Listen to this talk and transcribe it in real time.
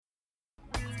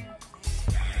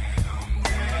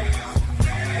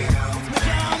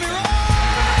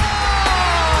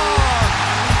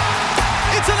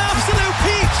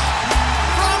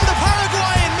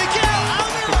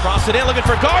Toss it in, looking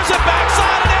for Garza,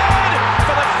 backside and in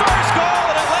for the first goal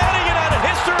in Atlanta United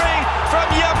history from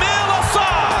Yamil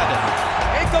Assad.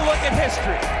 Take a look at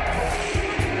history.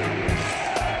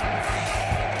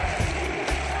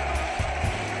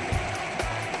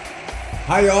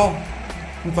 Hi, y'all.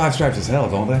 Five stripes as hell,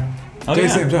 don't they? Oh, Jay yeah.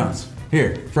 Sam Jones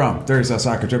here from Dirty South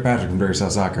Soccer. Joe Patrick from Dirty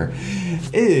South Soccer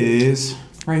is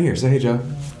right here. Say hey, Joe.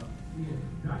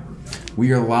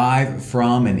 We are live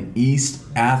from an East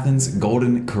Athens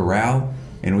Golden Corral,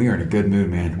 and we are in a good mood,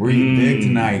 man. We're eating big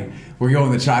tonight. We're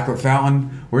going to the chocolate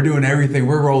fountain. We're doing everything.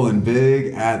 We're rolling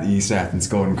big at the East Athens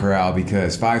Golden Corral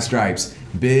because Five Stripes,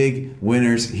 big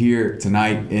winners here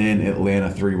tonight in Atlanta,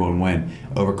 3-1 win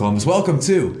over Columbus. Welcome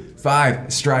to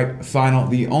Five Stripe Final,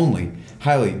 the only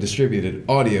highly distributed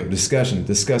audio discussion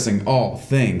discussing all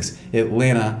things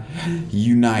Atlanta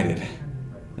United. And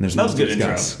there's That was much a to good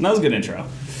intro. discuss. That was a good intro.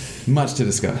 Much to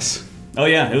discuss. Oh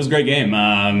yeah, it was a great game.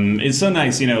 It's so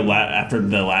nice, after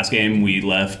the last game we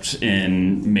left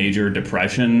in major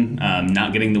depression,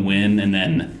 not getting the win and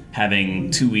then having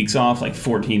 2 weeks off, like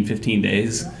 14, 15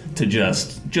 days to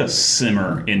just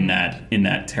simmer in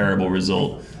that terrible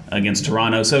result against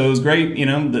Toronto. So it was great,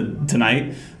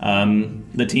 tonight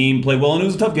the team played well and it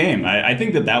was a tough game. I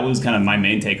think that was kind of my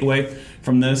main takeaway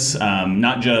from this,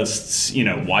 not just,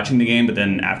 watching the game, but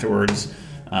then afterwards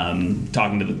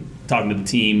talking to the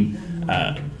team.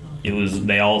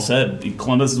 They all said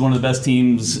Columbus is one of the best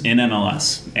teams in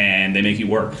MLS, and they make you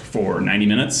work for 90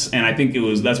 minutes. And I think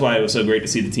that's why it was so great to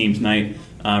see the team tonight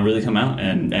really come out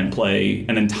and play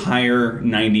an entire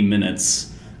 90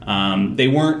 minutes. They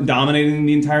weren't dominating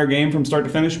the entire game from start to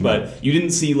finish, but you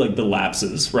didn't see like the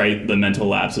lapses, right? The mental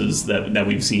lapses that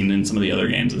we've seen in some of the other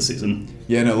games this season.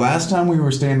 Yeah, no, last time we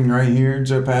were standing right here,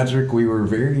 Joe Patrick, we were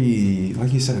very,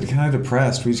 like you said, kind of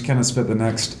depressed. We just kind of spent the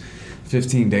next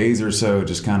 15 days or so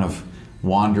just kind of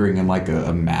wandering in like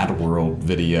a Mad World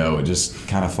video. It just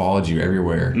kind of followed you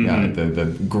everywhere. Mm-hmm. The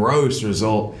gross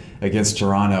result against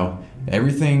Toronto.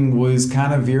 Everything was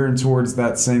kind of veering towards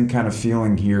that same kind of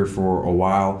feeling here for a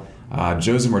while.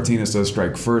 Josef Martinez does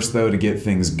strike first, though, to get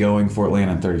things going for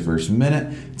Atlanta in 31st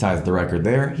minute. Ties the record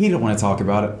there. He didn't want to talk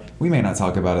about it. We may not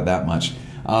talk about it that much.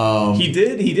 He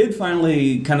did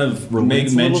finally kind of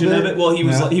make mention of it. Well,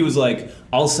 he was like,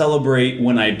 I'll celebrate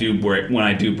when I do break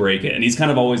it, and he's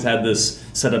kind of always had this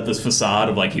set up this facade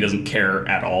of like he doesn't care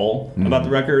at all about the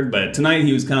record. But tonight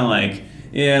he was kind of like,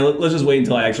 yeah, let's just wait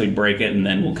until I actually break it, and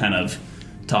then we'll kind of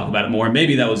talk about it more.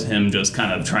 Maybe that was him just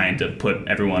kind of trying to put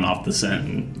everyone off the scent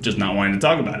and just not wanting to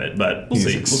talk about it. But we'll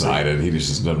see. He's excited. He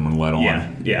just doesn't want to let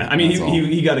on. Yeah. I mean,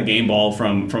 he got a game ball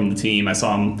from the team. I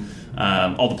saw him.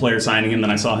 All the players signing him, then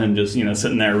I saw him just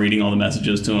sitting there reading all the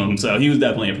messages to him. So he was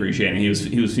definitely appreciating it.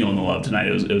 He was feeling the love tonight.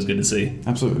 It was good to see.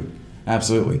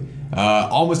 Absolutely.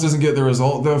 Almost doesn't get the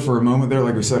result though. For a moment there,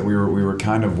 like we said, we were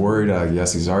kind of worried.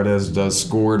 Gyasi Zardes does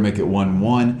score and make it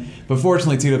 1-1, but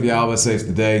fortunately Tito Villalba saves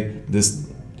the day. This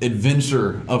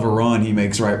adventure of a run he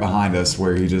makes right behind us,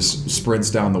 where he just sprints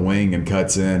down the wing and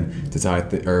cuts in to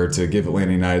to give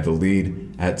Atlanta United the lead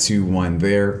at 2-1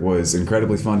 there, was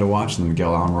incredibly fun to watch. And then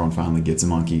Miguel Almiron finally gets a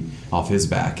monkey off his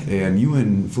back. And you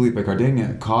and Felipe Cardenas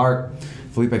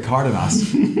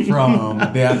from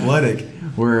The Athletic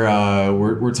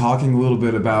we're talking a little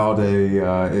bit about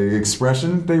a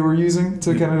expression they were using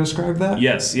to kind of describe that.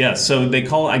 Yes. So they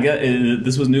call it,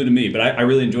 this was new to me, but I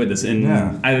really enjoyed this. And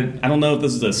I don't know if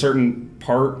this is a certain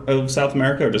part of South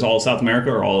America or just all of South America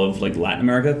or all of like Latin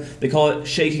America. They call it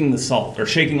shaking the salt, or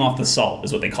shaking off the salt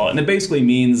is what they call it. And it basically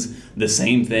means the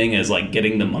same thing as like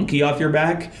getting the monkey off your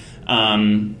back.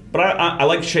 But I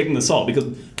like shaking the salt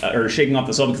or shaking off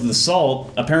the salt, because the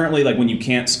salt, apparently, like when you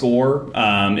can't score,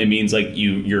 it means like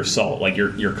you're salt, like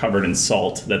you're covered in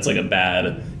salt. That's like a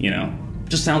bad,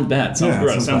 just sounds bad. Sounds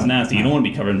gross. Sounds nasty. You don't want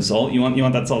to be covered in salt. You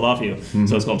want that salt off you. Mm-hmm.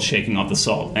 So it's called shaking off the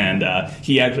salt. And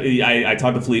I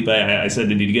talked to Felipe. I said,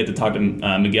 did you get to talk to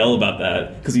Miguel about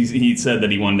that? Because he said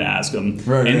that he wanted to ask him.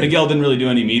 Right. Miguel didn't really do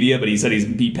any media, but he said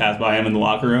he passed by him in the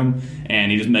locker room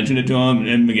and he just mentioned it to him.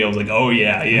 And Miguel was like, oh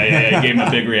yeah. He gave him a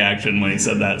big reaction when he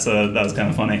said that. So that was kind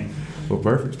of funny. Well,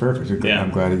 perfect. Yeah.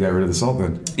 I'm glad he got rid of the salt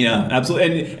then. Yeah,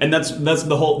 absolutely. And that's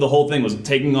the whole thing was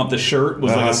taking off the shirt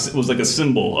was like a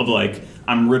symbol of like,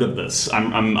 I'm rid of this.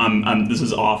 I'm this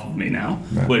is off of me now.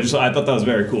 Yeah. Which I thought that was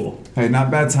very cool. Hey,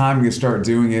 not bad time to start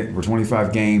doing it. We're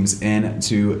 25 games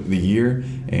into the year,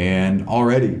 and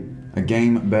already a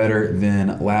game better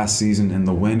than last season in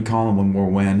the win column. One more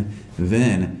win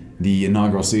than the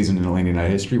inaugural season in Atlanta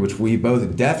United history, which we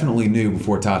both definitely knew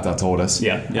before Tata told us.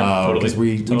 Yeah, totally. Because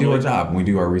we do our job and we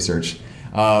do our research.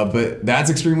 But that's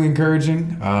extremely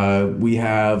encouraging. We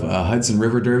have a Hudson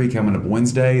River Derby coming up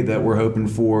Wednesday that we're hoping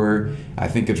for. I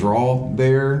think a draw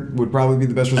there would probably be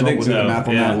the best result. We'll do the math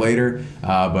on that later.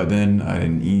 But then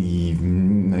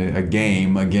a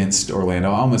game against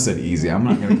Orlando. I almost said easy. I'm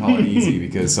not going to call it easy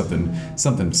because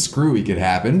something screwy could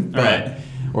happen. But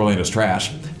Orlando's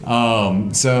trash.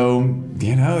 It's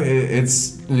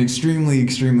an extremely,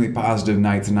 extremely positive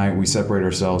night tonight. We separate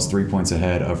ourselves 3 points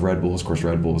ahead of Red Bulls. Of course,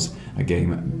 Red Bulls a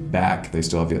game back. They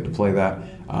still have yet to play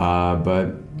that.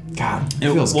 But God,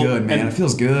 it feels good, man. It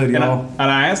feels good, y'all.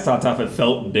 And I asked Tata if it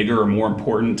felt bigger or more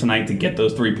important tonight to get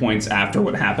those 3 points after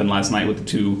what happened last night with the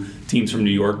two teams from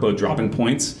New York both dropping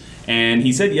points. And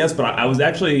he said yes, but I was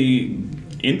actually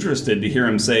interested to hear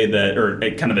him say that, or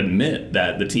kind of admit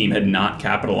that the team had not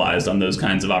capitalized on those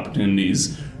kinds of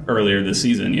opportunities earlier this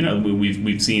season.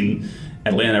 We've seen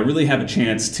Atlanta really have a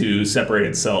chance to separate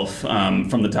itself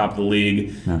from the top of the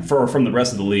league, from the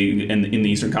rest of the league in the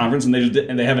Eastern Conference, and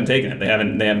they haven't taken it. They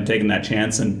haven't taken that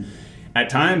chance. And at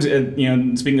times,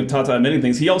 speaking of Tata admitting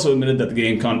things, he also admitted that the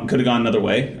game could have gone another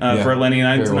way for Atlanta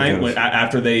United tonight.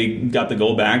 After they got the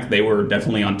goal back, they were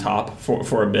definitely on top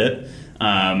for a bit.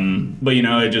 But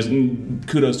it just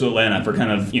kudos to Atlanta for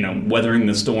kind of weathering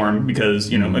the storm,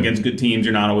 because against good teams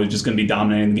you're not always just going to be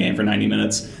dominating the game for 90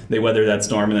 minutes. They weathered that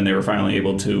storm, and then they were finally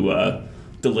able to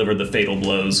deliver the fatal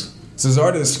blows. So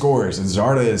Zardes scores, and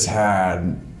Zardes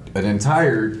had an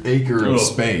entire acre of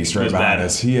space right behind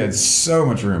us. He had so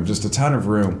much room, just a ton of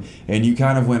room, and you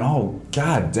kind of went, oh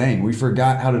god dang, we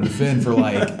forgot how to defend for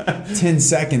like 10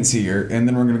 seconds here, and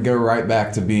then we're going to go right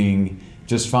back to being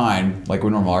just fine, like we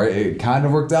normally are. It kind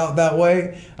of worked out that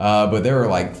way, but there were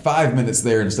like 5 minutes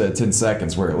there instead of 10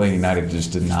 seconds where Atlanta United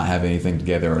just did not have anything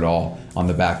together at all on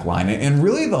the back line. And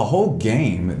really the whole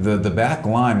game, the back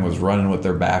line was running with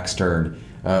their backs turned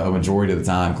a majority of the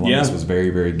time. Columbus was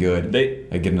very, very good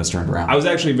at getting us turned around. I was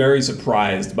actually very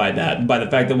surprised by that, by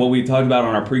the fact that what we talked about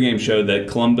on our pregame show, that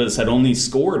Columbus had only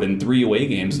scored in 3 away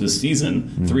games this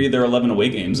season. 3 of their 11 away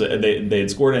games they had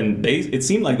scored, and it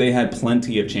seemed like they had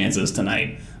plenty of chances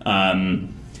tonight.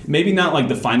 Maybe not like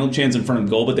the final chance in front of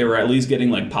goal, but they were at least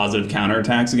getting like positive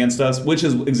counterattacks against us, which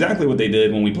is exactly what they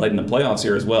did when we played in the playoffs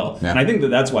here as well. Yeah. And I think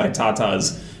that's why Tata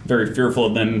is very fearful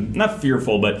of them. Not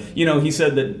fearful, but he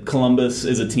said that Columbus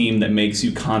is a team that makes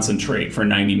you concentrate for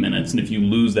 90 minutes, and if you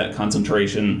lose that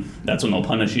concentration, that's when they'll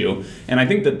punish you. And I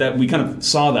think that we kind of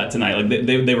saw that tonight. Like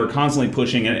they were constantly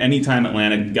pushing at any time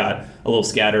Atlanta got a little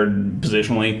scattered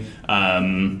positionally.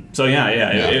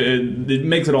 It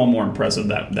makes it all more impressive,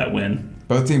 that win.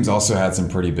 Both teams also had some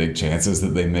pretty big chances that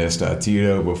they missed.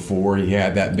 Tito, before he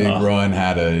had that big run,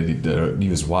 he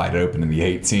was wide open in the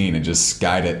 18 and just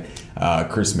skied it.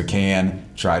 Chris McCann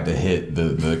tried to hit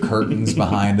the curtains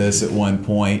behind us at one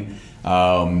point.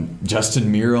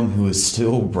 Justin Miram, who is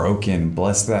still broken,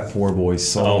 bless that poor boy's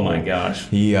soul. Oh my gosh.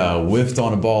 He whiffed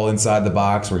on a ball inside the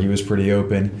box where he was pretty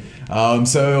open.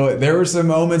 So there were some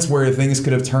moments where things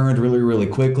could have turned really, really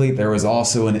quickly. There was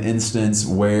also an instance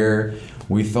where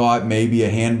we thought maybe a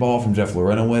handball from Jeff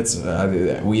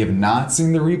Lorenowitz. We have not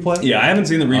seen the replay. Yeah, I haven't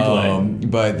seen the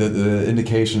replay. But the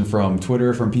indication from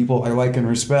Twitter, from people I like and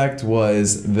respect,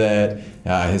 was that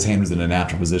his hand was in a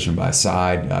natural position by his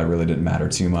side. It really didn't matter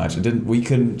too much. We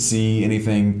couldn't see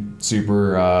anything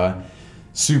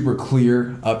super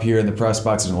clear up here in the press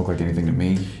box. It didn't look like anything to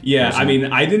me. Yeah, personally. I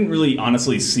mean, I didn't really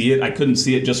honestly see it. I couldn't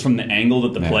see it just from the angle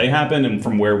that the play happened and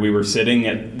from where we were sitting.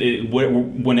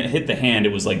 When it hit the hand,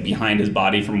 it was like behind his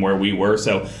body from where we were.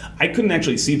 So I couldn't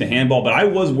actually see the handball, but I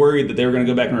was worried that they were going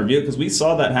to go back and review it, because we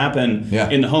saw that happen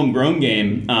in the homegrown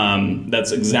game.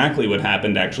 That's exactly what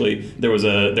happened, actually. There was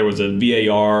a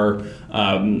VAR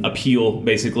appeal,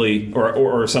 basically,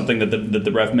 or something that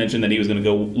the ref mentioned that he was going to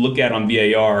go look at on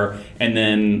VAR, and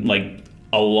then like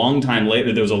a long time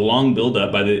later, there was a long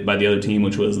build-up by the other team,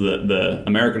 which was the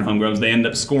American homegrowns. They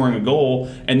ended up scoring a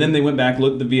goal, and then they went back,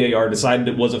 looked at the VAR, decided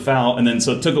it was a foul, and then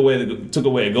so took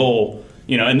away a goal.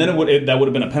 And then that would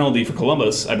have been a penalty for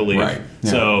Columbus, I believe. Right.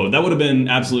 Yeah. So that would have been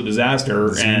absolute disaster.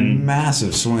 It's and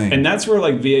massive swing. And that's where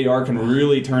like VAR can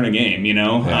really turn a game,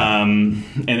 Yeah.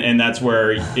 And that's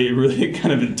where it really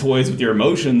kind of toys with your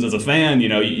emotions as a fan.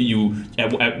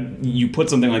 You put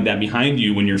something like that behind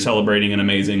you when you're celebrating an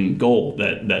amazing goal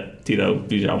that Tito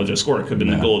Villalba just scored. It could have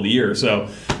been the goal of the year. So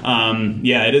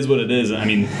it is what it is. I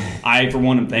mean, I for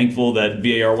one am thankful that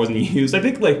VAR wasn't used. I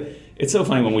think it's so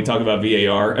funny when we talk about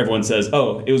VAR, everyone says,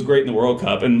 oh, it was great in the World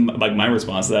Cup. And like my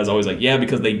response to that is always like, yeah,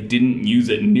 because they didn't use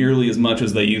it nearly as much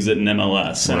as they use it in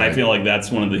MLS. And I feel like that's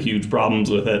one of the huge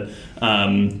problems with it.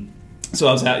 So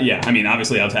I was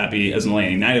obviously I was happy as an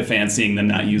Atlanta United fan seeing them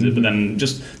not use it, but then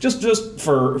just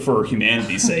for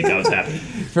humanity's sake, I was happy.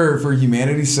 For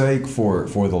humanity's sake, for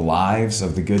the lives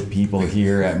of the good people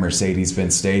here at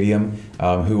Mercedes-Benz Stadium,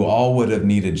 who all would have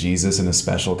needed Jesus in a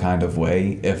special kind of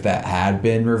way if that had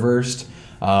been reversed.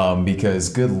 Because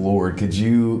good Lord, could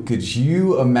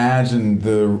you imagine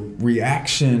the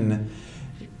reaction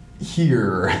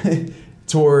here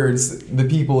towards the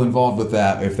people involved with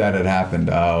that if that had happened?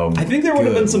 I think there would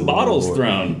have been some bottles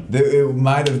thrown. It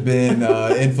might have been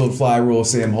infield fly rule,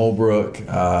 Sam Holbrook,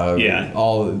 all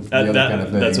the other kind of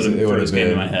things. That's what first came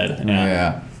to my head.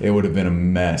 Yeah, it would have been a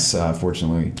mess.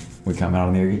 Fortunately, we come out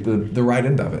on the right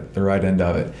end of it. The right end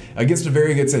of it against a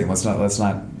very good team. Let's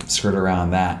not skirt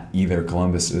around that either.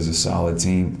 Columbus is a solid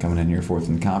team coming in here fourth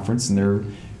in the conference, and they're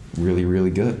really, really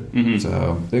good. Mm-hmm.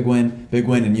 So big win,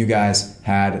 and you guys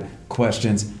had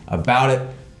questions about it.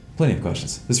 Plenty of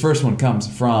questions. This first one comes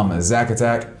from Zach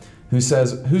Attack, who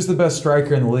says, "Who's the best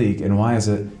striker in the league, and why is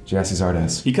it Gyasi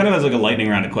Zardes?" He kind of has like a lightning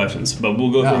round of questions, but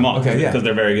we'll go through them all because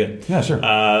they're very good. Yeah, sure.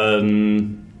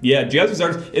 Gyasi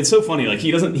Zardes. It's so funny. Like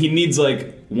he needs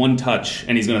like one touch,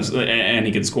 and he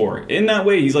can score. In that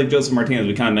way, he's like Josef Martinez.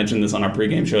 We kind of mentioned this on our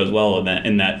pregame show as well.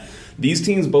 In that these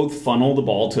teams both funnel the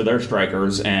ball to their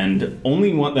strikers and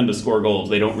only want them to score goals.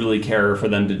 They don't really care for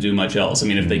them to do much else. I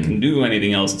mean, if they can do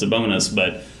anything else, it's a bonus.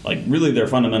 But like, really, their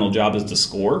fundamental job is to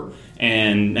score.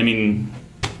 And I mean,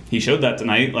 he showed that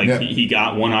tonight. Like he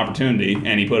got one opportunity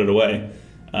and he put it away.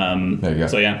 There you go.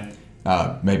 So yeah,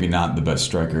 maybe not the best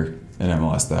striker in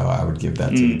MLS, though. I would give that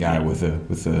to the guy with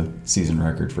a season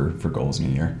record for goals in a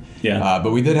year. Yeah.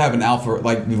 But we did have an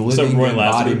living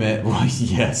embodiment. Well,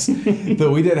 yes. But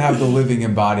we did have the living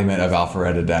embodiment of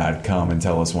Alpharetta Dad come and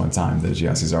tell us one time that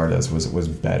Gyasi Zardes was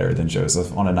better than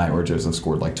Joseph on a night where Joseph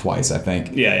scored like twice, I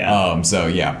think. Yeah. So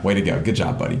yeah, way to go. Good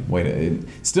job, buddy.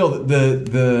 Still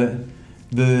the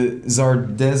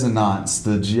Zardesonance,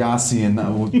 the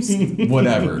Gyasi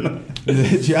whatever.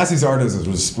 Gyasi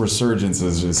Zardes' resurgence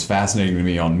is just fascinating to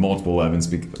me on multiple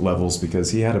levels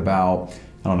because he had about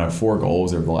 4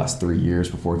 goals over the last 3 years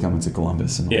before coming to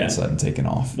Columbus and all of a sudden taking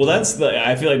off. Well,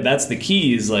 I feel like that's the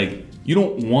key is like you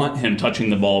don't want him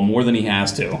touching the ball more than he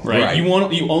has to, right? You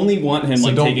only want him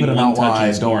taking one touch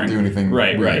and scoring. Don't do anything.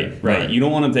 Right. You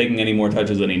don't want him taking any more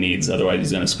touches than he needs, otherwise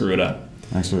he's going to screw it up.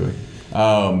 Absolutely.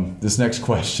 This next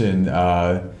question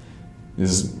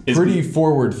is pretty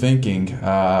forward thinking.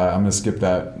 I'm going to skip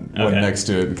that one next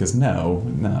to it because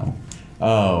no.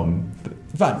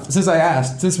 Fine.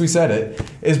 Since we said it,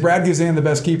 is Brad Guzan the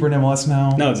best keeper in MLS now?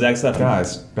 No, it's Zach Steffen.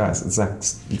 Guys, it's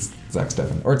Zach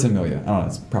Steffen or Tim Melia. I don't know.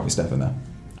 It's probably Steffen though.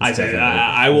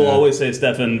 I will always say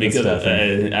Steffen because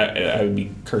I would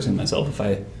be cursing myself if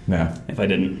I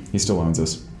didn't. He still owns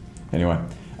us. Anyway,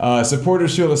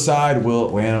 Supporters Shield aside, will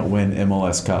Atlanta win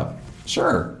MLS Cup?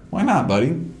 Sure. Why not,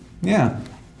 buddy? Yeah.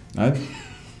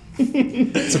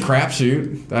 It's a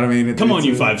crapshoot. I mean, come on,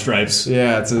 you Five Stripes.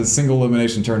 Yeah, it's a single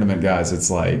elimination tournament, guys.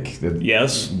 It's like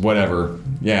yes, whatever.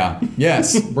 Yeah,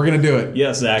 yes, we're gonna do it.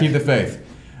 Yes, Zach. Keep the faith.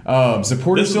 Supporters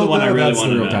Shield. This is the one I really want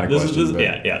to know. Kind of question,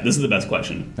 this is the best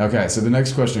question. Okay, so the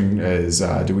next question is: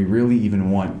 do we really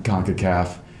even want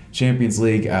CONCACAF Champions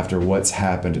League after what's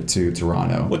happened to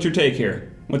Toronto? What's your take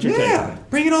here? What's your take? Yeah,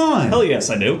 bring it on. Hell yes,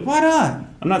 I do. Why not?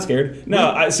 I'm not scared.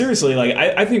 No, seriously,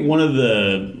 I think one of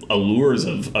the allures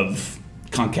of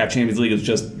CONCACAF Champions League is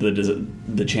just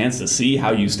the chance to see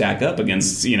how you stack up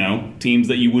against teams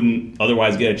that you wouldn't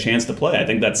otherwise get a chance to play. I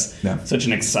think that's such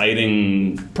an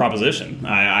exciting proposition.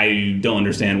 I don't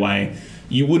understand why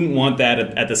you wouldn't want that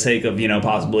at the sake of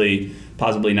possibly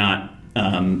not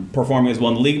performing as well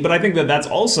in the league. But I think that's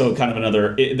also kind of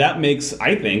that makes,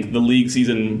 I think, the league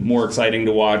season more exciting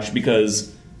to watch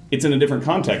because it's in a different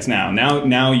context now.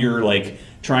 Now you're like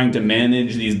trying to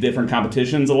manage these different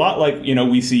competitions a lot like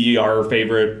we see our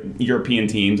favorite European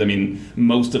teams. I mean,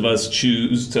 most of us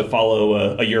choose to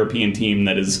follow a European team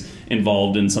that is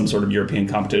involved in some sort of European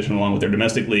competition along with their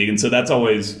domestic league, and so that's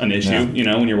always an issue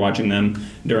when you're watching them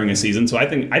during a season. So I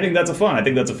think that's a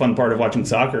fun part of watching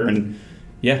soccer. And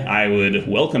yeah, I would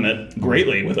welcome it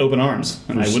greatly with open arms,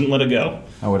 and I wouldn't let it go.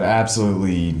 I would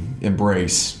absolutely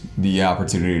embrace the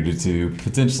opportunity to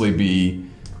potentially be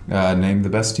named the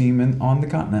best team on the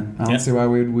continent. I don't see why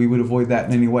we would avoid that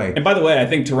in any way. And by the way, I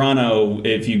think Toronto,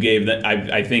 if you gave that,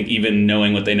 I think even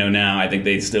knowing what they know now, I think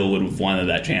they still would have wanted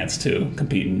that chance to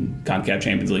compete in CONCACAF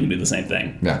Champions League and do the same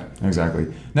thing. Yeah,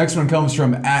 exactly. Next one comes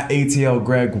from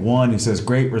 @ATLGreg1, who says,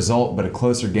 great result, but a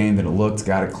closer game than it looked.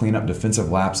 Got to clean up defensive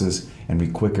lapses and be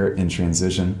quicker in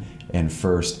transition and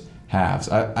first halves.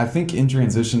 I think in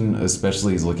transition,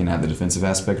 especially, is looking at the defensive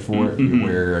aspect for it,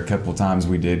 where a couple times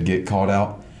we did get called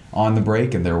out on the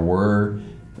break, and there were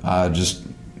just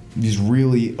these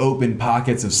really open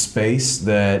pockets of space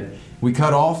that we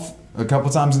cut off a couple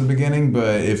times in the beginning,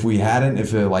 but if we hadn't,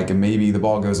 maybe the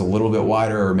ball goes a little bit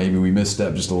wider or maybe we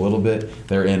misstep just a little bit,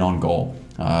 they're in on goal.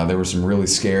 There were some really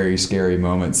scary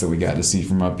moments that we got to see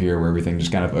from up here where everything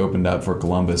just kind of opened up for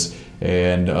Columbus,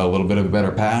 and a little bit of a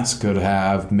better pass could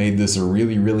have made this a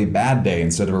really, really bad day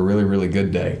instead of a really, really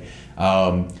good day.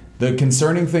 The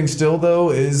concerning thing still,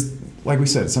 though, is, like we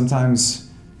said, sometimes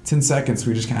 10 seconds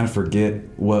we just kind of forget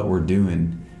what we're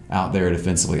doing out there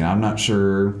defensively. And I'm not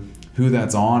sure who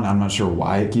that's on. I'm not sure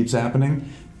why it keeps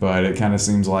happening, but it kind of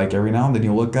seems like every now and then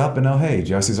you look up and hey,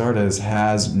 Gyasi Zardes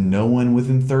has no one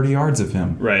within 30 yards of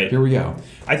him. Right. Here we go.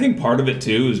 I think part of it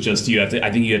too is just I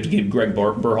think you have to give Greg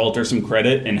Berhalter some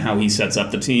credit in how he sets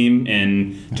up the team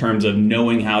in terms of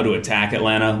knowing how to attack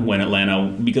Atlanta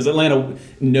because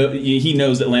he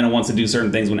knows that Atlanta wants to do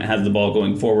certain things when it has the ball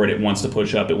going forward. It wants to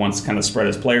push up. It wants to kind of spread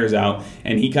its players out,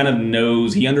 and he kind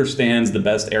of he understands the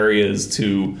best areas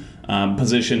to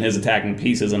position his attacking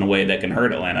pieces in a way that can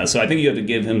hurt Atlanta. So I think you have to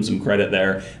give him some credit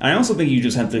there. And I also think you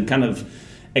just have to kind of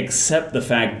accept the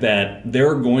fact that there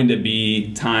are going to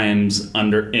be times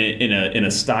in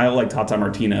a style like Tata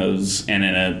Martino's and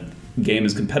in a game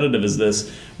as competitive as this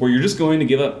where you're just going to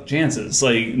give up chances.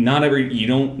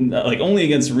 Only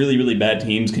against really, really bad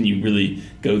teams can you really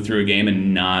go through a game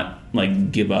and not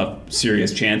give up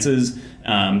serious chances.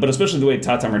 But especially the way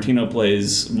Tata Martino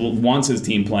wants his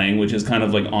team playing, which is kind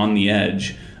of on the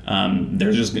edge.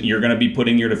 You're going to be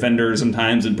putting your defenders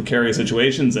sometimes in precarious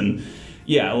situations, and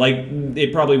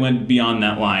it probably went beyond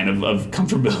that line of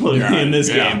comfortability in this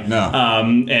game. No.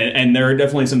 And there are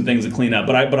definitely some things to clean up.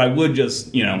 But I would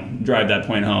just drive that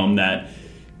point home that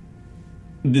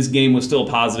this game was still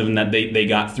positive in that they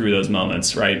got through those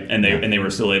moments, right? And they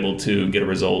were still able to get a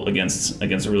result against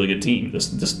a really good team,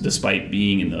 despite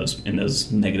being in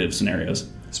those negative scenarios.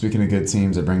 Speaking of good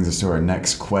teams, it brings us to our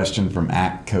next question from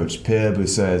 @Coach Pibb, who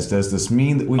says, "Does this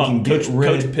mean that we can get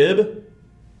rid?" Coach Pibb?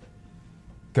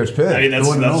 Coach Pibb. I mean, that's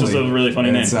just a really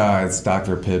funny name. It's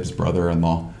Dr. Pibb's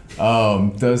brother-in-law.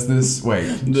 Does this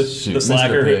the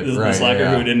slacker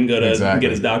who didn't go to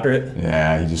get his doctorate?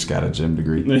 Yeah, he just got a gym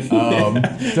degree.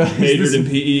 Majored in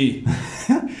PE.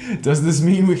 Does this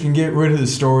mean we can get rid of the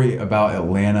story about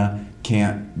Atlanta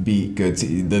can't beat good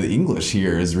teams? The English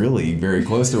here is really very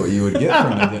close to what you would get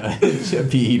from a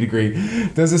PE degree.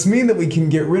 Does this mean that we can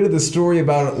get rid of the story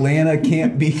about Atlanta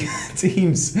can't beat good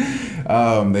teams?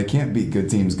 They can't beat good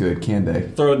teams good, can they?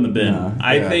 Throw it in the bin.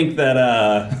 I think that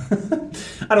I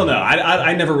don't know.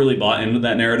 I never really bought into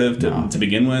that narrative to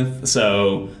begin with.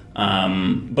 So,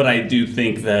 but I do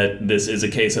think that this is a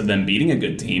case of them beating a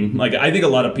good team. I think a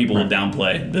lot of people will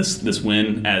downplay this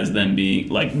win as them being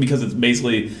because it's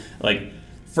basically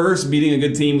first beating a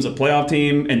good team was a playoff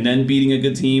team, and then beating a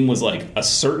good team was a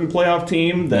certain playoff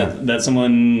team that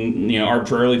someone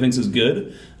arbitrarily thinks is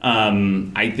good.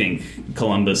 I think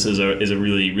Columbus is a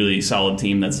really, really solid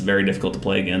team that's very difficult to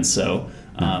play against. So,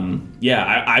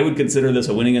 I would consider this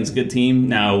a win against a good team.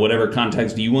 Now, whatever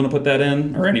context you want to put that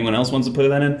in, or anyone else wants to put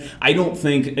that in, I don't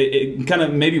think it kind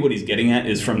of maybe what he's getting at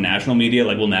is from national media.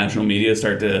 Will national media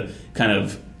start to kind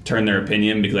of turn their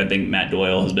opinion? Because I think Matt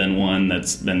Doyle has been one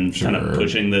that's been kind of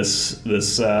pushing this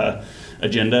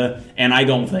agenda, and I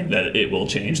don't think that it will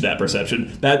change that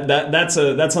perception. That's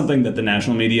something that the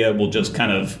national media will just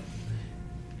kind of.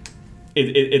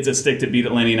 It's a stick to beat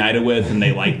Atlanta United with, and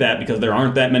they like that because there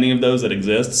aren't that many of those that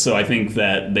exist. So I think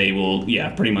that they will,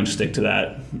 pretty much stick to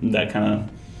that kind of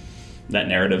that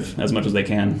narrative as much as they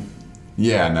can.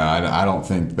 Yeah, no, I don't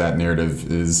think that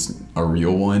narrative is a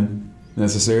real one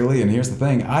necessarily. And here's the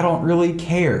thing: I don't really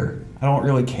care.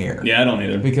 Yeah, I don't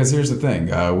either. Because here's the thing: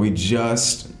 we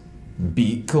just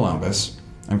beat Columbus,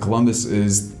 and Columbus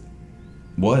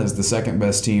was the second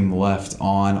best team left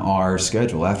on our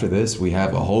schedule. After this, we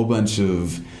have a whole bunch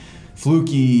of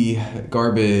fluky,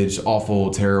 garbage,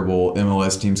 awful, terrible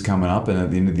MLS teams coming up, and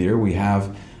at the end of the year, we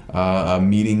have a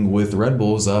meeting with Red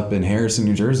Bulls up in Harrison,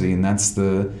 New Jersey, and that's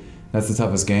the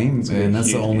toughest game, and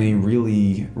that's the only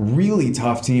really, really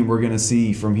tough team we're going to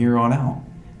see from here on out.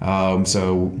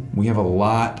 So we have a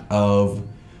lot of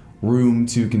room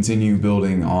to continue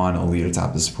building on elite atop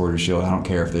of the Supporters Shield. I don't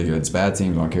care if they're against bad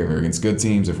teams. I don't care if they're against good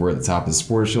teams. If we're at the top of the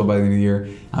Supporters Shield by the end of the year,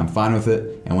 I'm fine with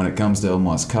it. And when it comes to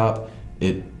MLS Cup,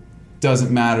 it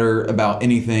doesn't matter about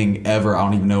anything ever. I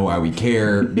don't even know why we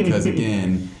care because,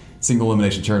 again, single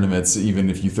elimination tournaments,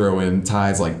 even if you throw in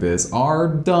ties like this, are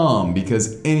dumb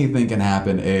because anything can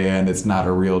happen, and it's not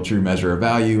a real true measure of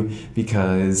value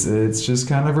because it's just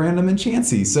kind of random and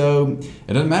chancy. So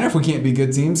it doesn't matter if we can't be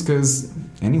good teams because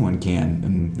anyone can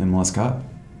in MLS Cup.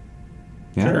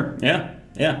 Yeah? Sure. Yeah.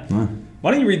 Why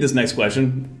don't you read this next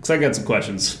question? Because I got some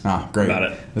questions Great. about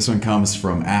it. This one comes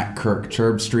from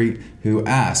 @KirkChurbStreet, who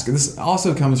asked. This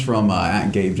also comes from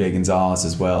 @GabeJ Gonzalez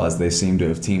as well, as they seem to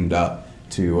have teamed up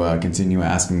to continue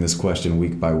asking this question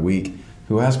week by week.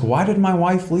 Who asked, "Why did my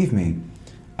wife leave me?"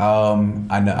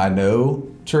 I know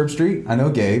Churb Street. I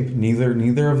know Gabe.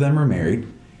 Neither of them are married.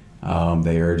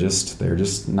 They're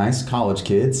just nice college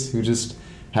kids who just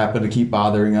happen to keep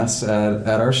bothering us at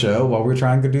our show while we're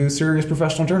trying to do serious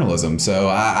professional journalism. So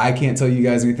I can't tell you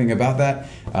guys anything about that.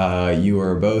 You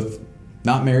are both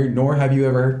not married, nor have you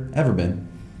ever been.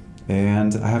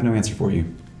 And I have no answer for you.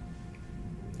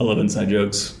 I love inside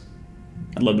jokes.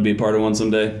 I'd love to be a part of one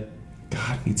someday.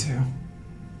 God, me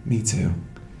too.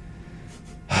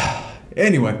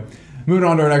 Anyway, moving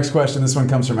on to our next question. This one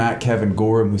comes from @Kevin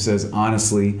Gorham, who says,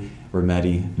 "Honestly,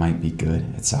 Remedi might be good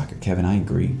at soccer." Kevin, I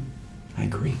agree.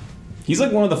 He's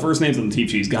like one of the first names on the team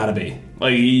sheet. He's got to be.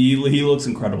 Like he looks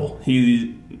incredible.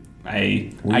 Let's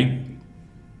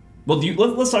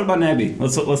talk about Nagby.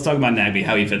 Let's talk about Nagby,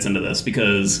 how he fits into this,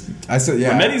 because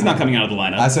Remedi's not coming out of the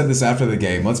lineup. I said this after the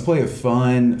game. Let's play a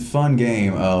fun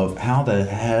game of how the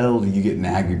hell do you get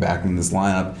Nagby back in this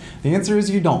lineup? The answer is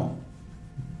you don't,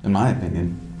 in my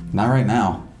opinion. Not right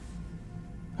now.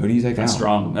 Who do you take out?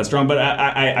 That's strong, but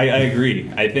I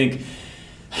agree. I think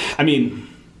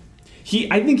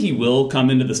he will come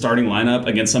into the starting lineup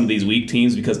against some of these weak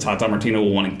teams because Tata Martino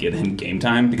will want to get him game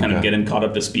time to kind of get him caught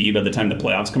up to speed by the time the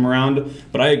playoffs come around.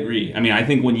 But I agree. I mean, I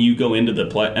think when you go into the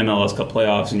MLS Cup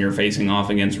playoffs and you're facing off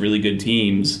against really good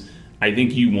teams, I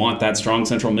think you want that strong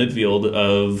central midfield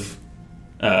of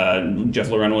Jeff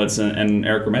Lorenowitz and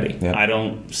Eric Remedi. Yep. I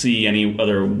don't see any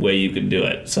other way you could do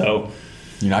it. So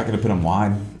you're not going to put him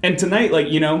wide. And tonight,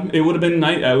 it would have been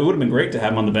nice. It would have been great to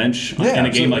have him on the bench in a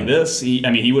game like this.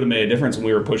 He would have made a difference when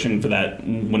we were pushing for that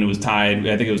when it was tied.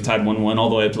 I think it was tied 1-1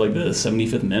 all the way up to like the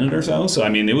 75th minute or so. So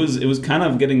it was kind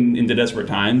of getting into desperate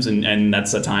times, and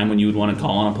that's a time when you would want to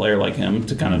call on a player like him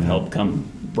to kind of help come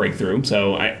break through.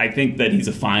 So I think that he's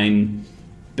a fine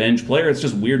bench player. It's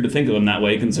just weird to think of him that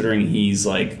way, considering he's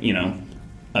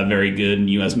a very good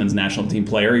U.S. men's national team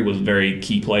player. He was a very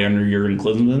key player under Jurgen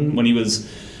Klinsmann when he was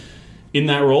in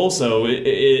that role. So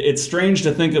it's strange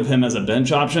to think of him as a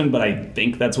bench option, but I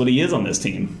think that's what he is on this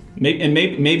team.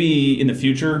 Maybe in the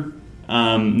future,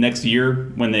 next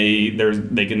year, when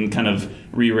they can kind of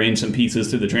rearrange some pieces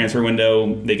through the transfer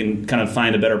window, they can kind of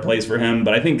find a better place for him.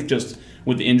 But I think just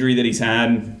with the injury that he's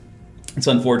had, it's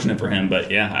unfortunate for him.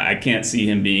 But yeah, I can't see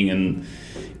him being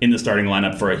in the starting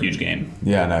lineup for a huge game.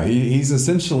 Yeah, no, he's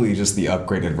essentially just the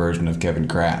upgraded version of Kevin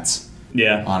Kratz.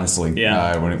 Yeah. Honestly.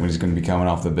 Yeah. When he's going to be coming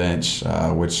off the bench,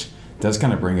 which does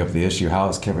kind of bring up the issue. How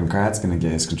is Kevin Kratz going to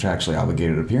get his contractually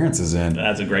obligated appearances in?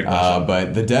 That's a great question.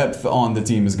 But the depth on the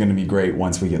team is going to be great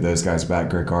once we get those guys back.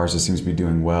 Greg Garza seems to be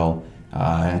doing well.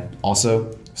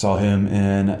 Also, saw him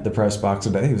in the press box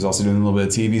today. He was also doing a little bit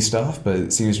of TV stuff, but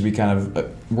it seems to be kind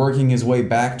of working his way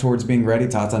back towards being ready.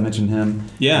 Tata mentioned him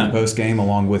in the post-game,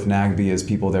 along with Nagby, as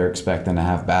people they're expecting to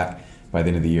have back by the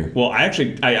end of the year. Well,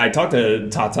 I talked to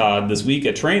Tata this week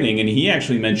at training, and he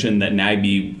actually mentioned that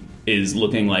Nagby is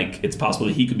looking like it's possible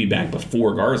that he could be back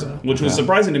before Garza, which was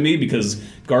surprising to me because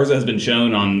Garza has been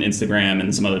shown on Instagram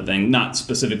and some other thing, not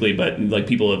specifically, but like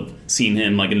people have seen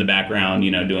him like in the background,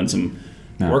 doing some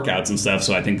workouts and stuff.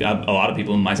 So I think a lot of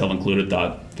people, myself included,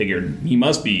 figured he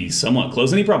must be somewhat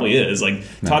close, and he probably is. Like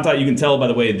Tata, you can tell by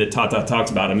the way that Tata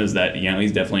talks about him is that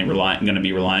he's definitely going to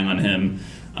be relying on him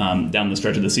down the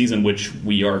stretch of the season, which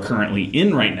we are currently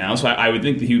in right now. So I would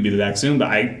think that he would be back soon, but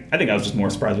I think I was just more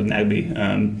surprised with Nagby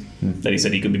that he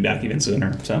said he could be back even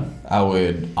sooner. So I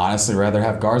would honestly rather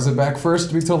have Garza back first,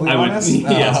 to be totally honest.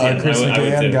 Chris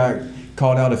McGann got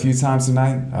called out a few times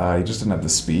tonight. He just didn't have the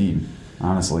speed,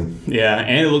 honestly. Yeah,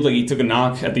 and it looked like he took a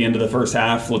knock at the end of the first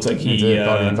half. Looks like he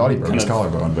thought he broke his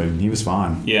collarbone, but he was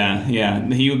fine. Yeah.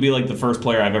 He would be like the first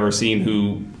player I've ever seen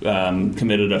who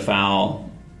committed a foul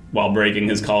while breaking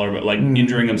his collar, but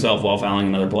injuring himself while fouling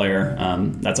another player.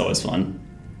 That's always fun.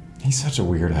 He's such a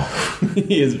weirdo.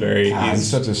 He is very... he's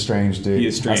such a strange dude. He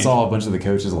is strange. I saw a bunch of the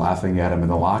coaches laughing at him in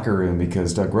the locker room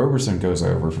because Doug Roberson goes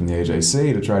over from the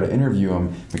AJC to try to interview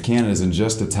him. McCann is in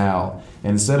just a towel.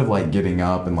 And instead of getting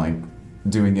up and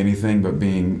doing anything but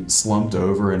being slumped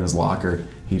over in his locker,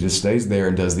 he just stays there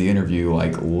and does the interview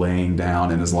laying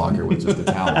down in his locker with just a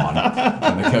towel on him.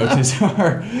 And the coaches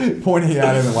are pointing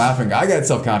at him and laughing. I got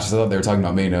self-conscious. I thought they were talking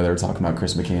about me. No, they were talking about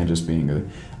Chris McCann just being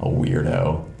a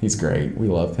weirdo. He's great. We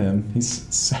love him. He's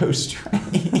so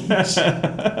strange.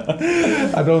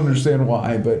 I don't understand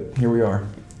why, but here we are.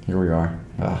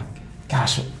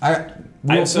 Gosh,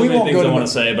 I have so many things I want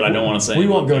to say, but I don't want to say. We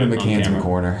won't go to McCann's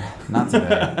McCorner. Not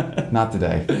today. Not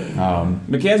today.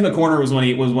 McCann's McCorner was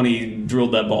when he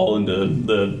drilled that ball into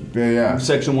the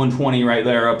section 120 right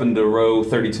there up into row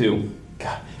 32.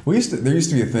 God. There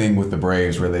used to be a thing with the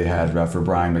Braves where they had for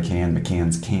Brian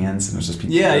McCann's cans, and it was just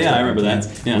people. Yeah, I remember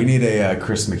that. Yeah. We need a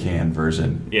Chris McCann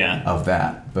version of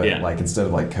that, but instead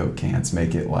of like Coke cans,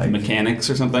 make it like Mechanics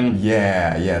or something.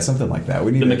 Yeah, something like that.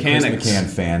 We need the Chris Mechanics. McCann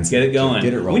fans. Get it going.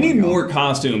 Get it rolling. We need more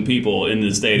costume people in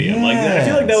the stadium. Like I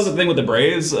feel like that was the thing with the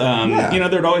Braves.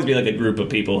 There'd always be like a group of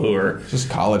people who are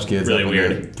just college kids, really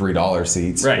weird, $3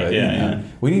 seats. Right? But,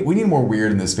 we need more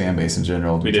weird in this fan base in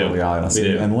general. To be totally honest,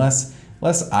 and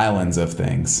less islands of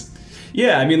things.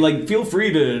 Yeah, I mean, like, feel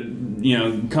free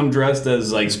to, come dressed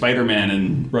as, like,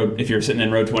 Spider-Man if you're sitting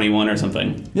in row 21 or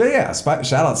something. Yeah.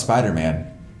 Shout out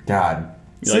Spider-Man. God.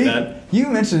 You like that? You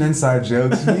mentioned inside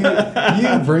jokes.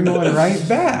 You bring one right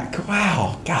back.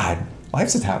 Wow. God.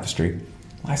 Life's a tapestry.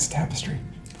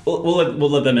 We'll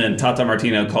let them in. Tata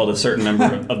Martino called a certain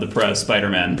member of the press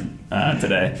Spider-Man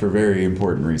today. For very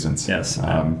important reasons. Yes.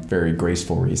 Very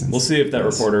graceful reasons. We'll see if that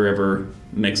reporter ever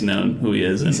makes known who he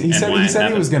is he said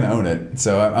he was going to own it.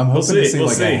 So I'm hoping to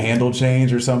see a handle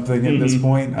change or something at this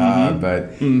point.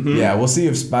 But we'll see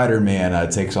if Spider-Man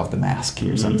takes off the mask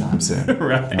here sometime soon.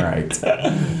 Right.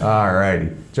 All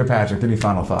righty. Joe Patrick, any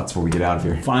final thoughts before we get out of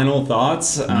here? Final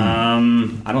thoughts? I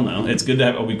don't know. It's good to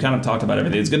have. We've kind of talked about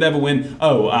everything. It's good to have a win.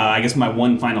 I guess my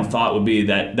one final thought would be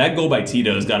that goal by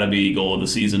Tito has got to be goal of the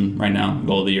season right now,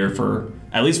 goal of the year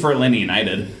at least for Atlanta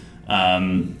United.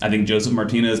 I think Josef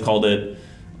Martinez called it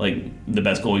like the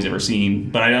best goal he's ever seen,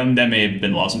 but that may have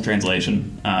been lost in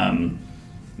translation.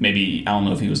 Maybe I don't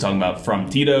know if he was talking about from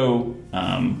Tito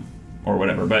or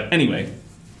whatever. But anyway, it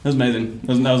was amazing. That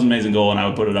was an amazing goal, and I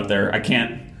would put it up there. I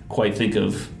can't quite think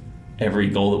of every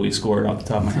goal that we've scored off the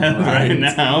top of my head right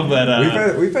now,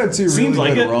 but we've had two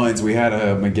really good runs. We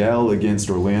had Miguel against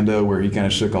Orlando where he kind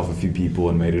of shook off a few people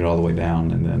and made it all the way down,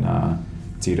 and then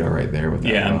Tito right there with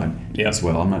that run as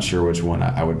well. I'm not sure which one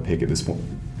I would pick at this point.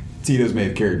 Tito's may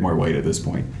have carried more weight at this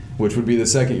point, which would be the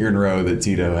second year in a row that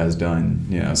Tito has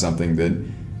done something that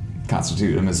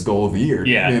constituted him as goal of the year.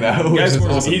 Yeah,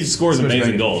 he scores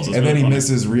amazing goals. And then he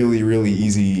misses really, really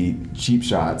easy cheap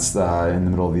shots in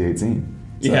the middle of the 18.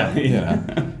 So,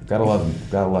 gotta love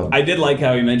him. I did like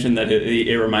how he mentioned that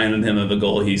it reminded him of a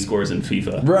goal he scores in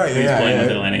FIFA. Right, He's playing with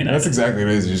Atlanta United. That's exactly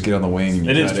what it is. You just get on the wing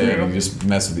and you cut in and you just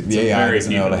mess with the AI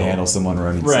doesn't know how to handle someone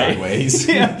running sideways.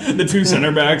 The two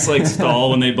center backs stall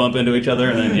when they bump into each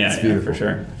other, and then it's beautiful. For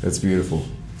sure. It's beautiful.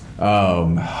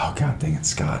 God dang it,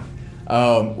 Scott.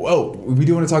 We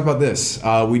do want to talk about this.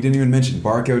 We didn't even mention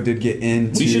Barco did get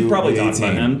into. We should probably talk 18.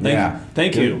 about him.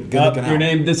 Thank you. Your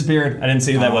name disappeared. I didn't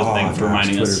see that was a thing for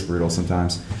reminding us. Twitter's brutal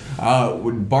sometimes.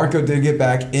 Barco did get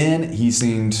back in. He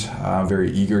seemed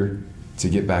very eager to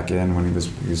get back in when he was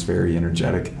very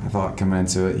energetic. I thought coming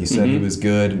into it, he said he was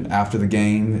good after the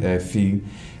game. If he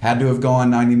had to have gone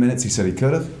 90 minutes, he said he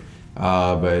could have.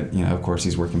 But of course,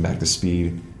 he's working back to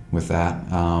speed with that.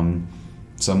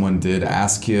 Someone did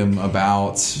ask him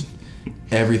about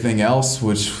everything else,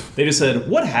 which... They just said,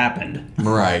 what happened?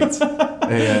 Right.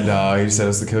 And he just said it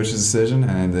was the coach's decision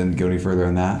and didn't go any further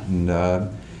on that.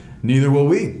 And neither will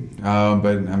we. But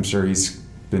I'm sure he's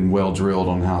been well drilled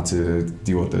on how to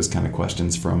deal with those kind of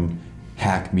questions from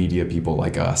hack media people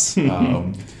like us.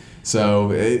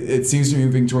 So it seems to be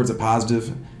moving towards a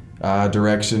positive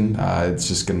direction. It's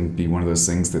just going to be one of those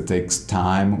things that takes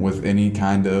time with any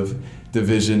kind of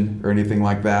division or anything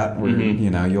like that where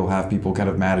you'll have people kind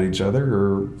of mad at each other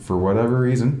or for whatever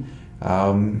reason.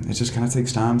 It just kind of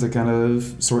takes time to kind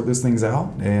of sort those things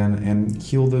out and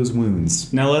heal those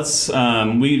wounds. Now let's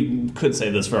we could say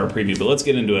this for our preview, but let's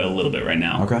get into it a little bit right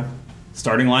now. Okay.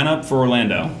 Starting lineup for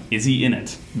Orlando, is he in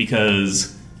it?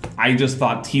 Because I just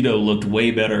thought Tito looked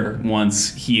way better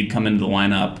once he had come into the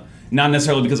lineup, not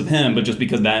necessarily because of him, but just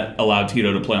because that allowed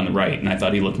Tito to play on the right, and I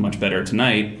thought he looked much better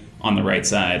tonight on the right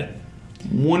side.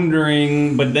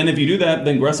 Wondering, but then if you do that,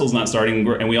 then Gressel's not starting,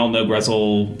 and we all know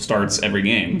Gressel starts every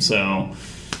game, so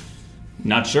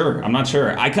not sure. I'm not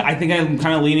sure. I think I'm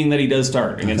kind of leaning that he does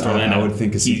start against Orlando. I would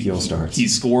think Ezekiel starts. He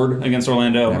scored against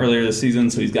Orlando earlier this season,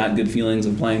 so he's got good feelings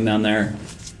of playing down there.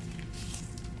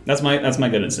 That's my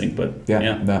good instinct, but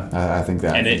I think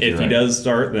that. And if he does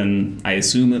start, then I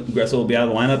assume that Gressel will be out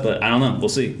of the lineup, but I don't know. We'll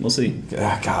see.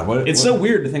 God, it's so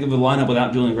weird to think of the lineup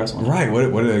without Julian Gressel. Right.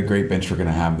 What a great bench we're going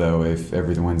to have, though, if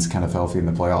everyone's kind of healthy in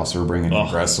the playoffs. We're bringing in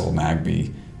Gressel,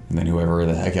 Nagbe, and then whoever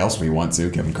the heck else we want to,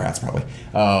 Kevin Kratz probably.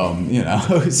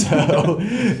 So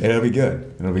it'll be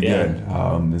good. It'll be good.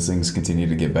 As things continue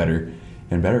to get better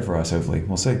and better for us, hopefully.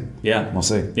 We'll see. Yeah. We'll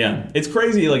see. Yeah. It's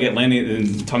crazy, like, Atlanta,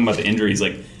 talking about the injuries,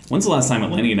 like, when's the last time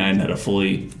Atlanta United had a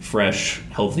fully fresh,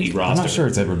 healthy roster? I'm not sure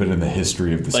it's ever been in the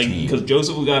history of this team. Because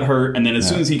Josef got hurt, and then as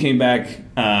soon as he came back,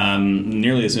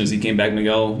 nearly as soon as he came back,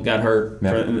 Miguel got hurt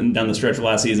down the stretch of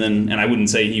last season. And I wouldn't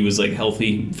say he was like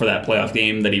healthy for that playoff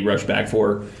game that he rushed back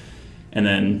for. And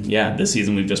then, this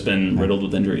season we've just been riddled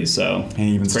with injuries. So and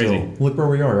even crazy. Still, look where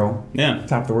we are, y'all. Yeah,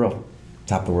 top of the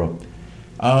world.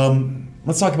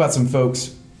 Let's talk about some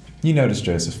folks. You noticed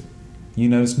Joseph. You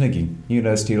noticed Nikki. You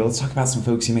noticed Tito. Let's talk about some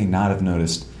folks you may not have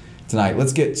noticed tonight.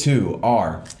 Let's get to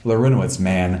our Larinowitz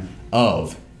man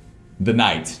of the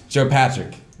night, Joe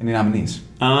Patrick. Any nominees?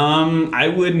 I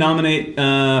would nominate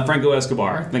Franco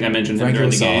Escobar. I think I mentioned him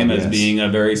during the game as being a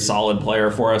very solid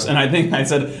player for us. And I think I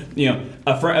said,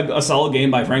 a solid game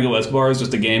by Franco Escobar is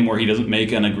just a game where he doesn't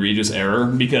make an egregious error,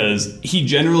 because he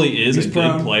generally is a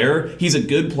good player. He's a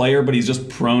good player, but he's just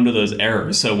prone to those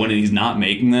errors. So when he's not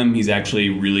making them, he's actually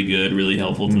really good, really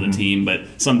helpful to the team. But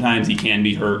sometimes he can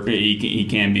be hurt. He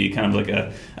can be kind of like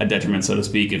a detriment, so to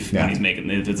speak, if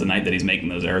it's a night that he's making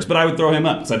those errors. But I would throw him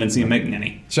up because I didn't see him making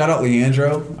any. Shout out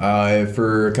Leandro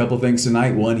for a couple things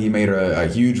tonight. One, he made a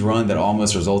huge run that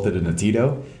almost resulted in a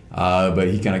Tito. But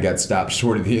he kind of got stopped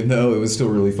short at the end, though. It was still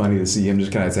really funny to see him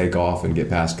just kind of take off and get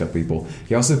past a couple people.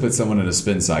 He also put someone in a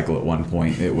spin cycle at one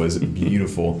point. It was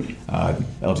beautiful.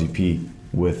 LGP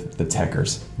with the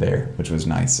Techers there, which was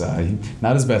nice.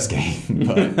 Not his best game,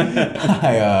 but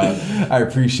I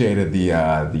appreciated the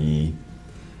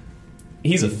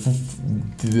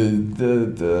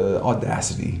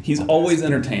audacity. He's always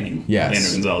entertaining. Yes,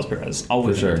 Leandro Gonzalez Perez,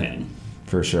 always entertaining.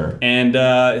 For sure. And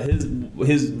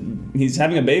he's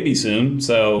having a baby soon,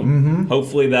 so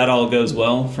hopefully that all goes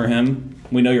well for him.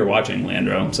 We know you're watching,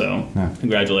 Leandro, so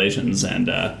congratulations. And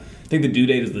I think the due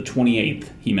date is the 28th.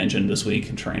 He mentioned this week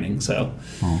in training, so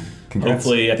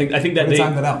hopefully I think that date.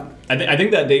 Time that out. I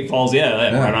think that date falls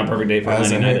right on perfect date for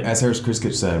Atlanta United. As Harris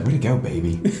Kriskic said, way to go,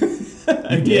 baby.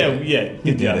 Good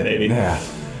job, baby. Yeah.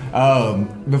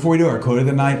 Before we do our quote of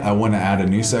the night, I want to add a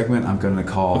new segment. I'm going to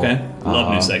call. Okay.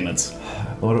 Love new segments.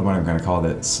 What am I going to call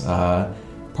this?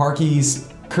 Parky's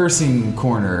cursing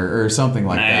corner or something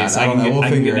like that. I don't know. We'll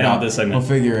figure it out. We'll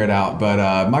figure it out.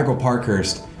 But Michael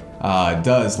Parkhurst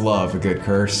does love a good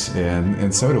curse,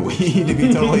 and so do we, to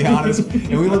be totally honest.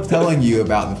 And we love telling you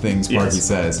about the things Parky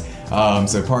says.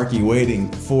 So Parky,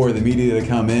 waiting for the media to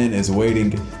come in, is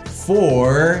waiting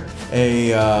for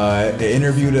a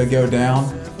interview to go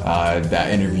down.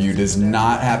 That interview does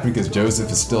not happen because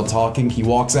Joseph is still talking. He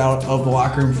walks out of the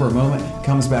locker room for a moment,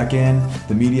 comes back in.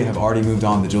 The media have already moved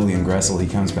on to Julian Gressel. He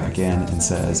comes back in and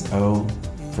says, "Oh,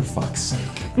 for fuck's sake."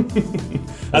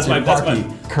 That's my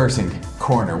cursing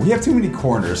corner. We have too many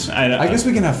corners. I guess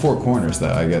we can have 4 corners,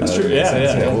 though. I guess that's true.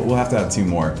 Yeah. We'll have to have 2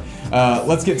 more.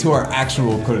 Let's get to our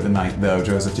actual quote of the night, though.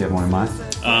 Joseph, do you have one in mind?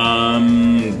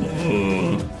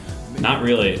 Not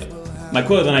really. My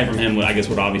quote of the night from him, I guess,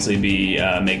 would obviously be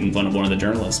making fun of one of the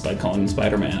journalists by calling him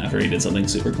Spider-Man after he did something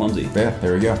super clumsy. Yeah,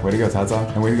 there we go. Way to go, Tata.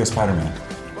 And way to go, Spider-Man.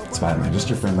 Spider-Man, just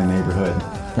your friendly neighborhood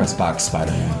press box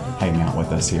Spider-Man hanging out with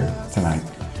us here tonight.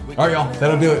 All right, y'all,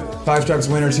 that'll do it. 5 Stripes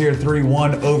winners here,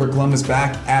 3-1 over Columbus,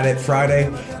 back at it Friday.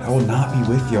 I will not be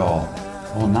with y'all.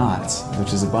 I will not,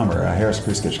 which is a bummer. Harris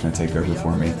Kriskic is going to take over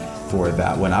for me for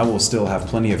that one. I will still have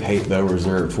plenty of hate, though,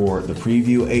 reserved for the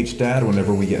preview H-Dad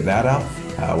whenever we get that out.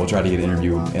 We'll try to get an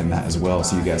interview in that as well,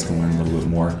 so you guys can learn a little bit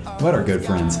more about our good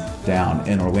friends down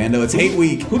in Orlando. It's hate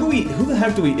week. Who the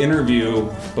heck do we interview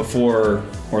before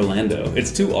Orlando?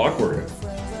 It's too awkward.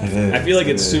 It is. I feel like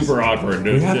it's super awkward.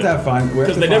 We have to find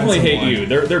because they definitely hate you.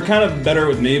 They're kind of better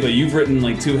with me, but you've written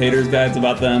like 2 haters guides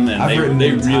about them, and they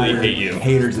really hate you.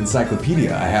 Haters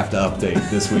encyclopedia I have to update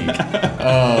this week.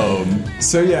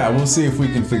 So yeah, we'll see if we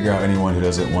can figure out anyone who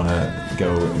doesn't want to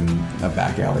go in a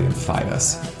back alley and fight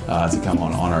us to come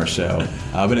on our show.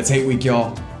 But it's hate week,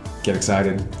 y'all. Get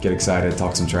excited,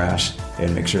 talk some trash,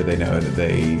 and make sure they know that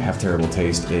they have terrible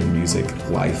taste in music,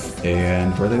 life,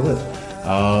 and where they live.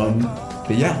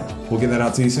 But yeah, we'll get that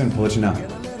out to you soon. We'll let you know.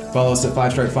 Follow us at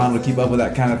 5 Strike Final to keep up with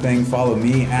that kind of thing. Follow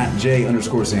me at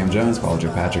J_Sam Jones. Follow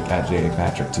Joe Patrick at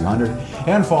JPatrick200.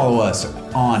 And follow us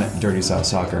on Dirty South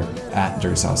Soccer at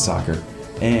Dirty South Soccer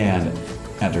and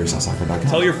at DirtySouthSoccer.com.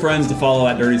 Tell your friends to follow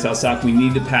at Dirty South Soccer. We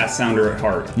need to pass Sounder at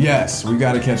heart. Yes, we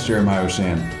got to catch Jeremiah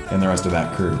O'Shan and the rest of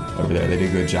that crew over there. They do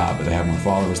a good job, but they have more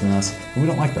followers than us. And we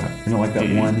don't like that. We don't like that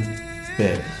one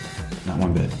bit. Not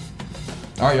one bit.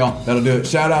 All right, y'all. That'll do it.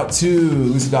 Shout out to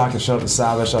Lucy Dawkins. Shout out to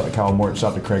Saba. Shout out to Kyle Morton.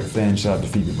 Shout out to Craig Finn. Shout out to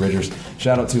Phoebe Bridgers.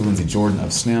 Shout out to Lindsey Jordan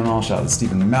of Snell. Shout out to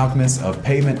Stephen Malkmus of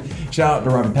Pavement. Shout out to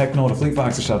Robin Pecknell to Fleet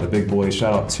Foxes. Shout out to Big Boys.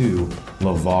 Shout out to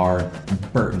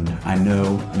LeVar Burton. I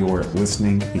know you're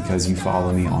listening because you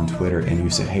follow me on Twitter and you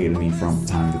say hey to me from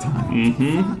time to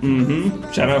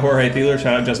time. Shout out Jorge Thieler.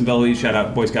 Shout out Justin Bellamy. Shout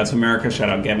out Boy Scouts of America. Shout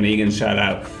out Gavin Egan. Shout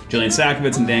out Jillian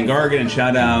Sakovitz and Dan Gargan. And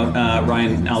shout out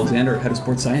Ryan Alexander, head of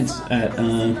sports science at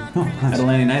Nice.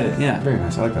 Atlanta United. Yeah. Very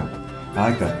nice. I like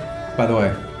that. By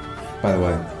the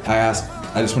way,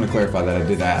 I just want to clarify that I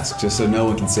did ask, just so no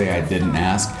one can say I didn't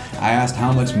ask. I asked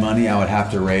how much money I would have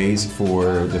to raise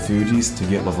for the Fugees to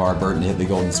get LeVar Burton to hit the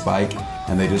golden spike,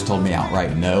 and they just told me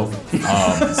outright no.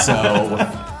 So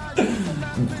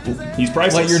he's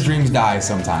priceless. let your dreams die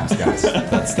sometimes, guys.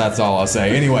 That's all I'll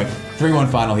say. Anyway, 3-1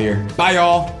 final here. Bye,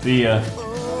 y'all. See ya.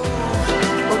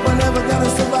 But we're never gonna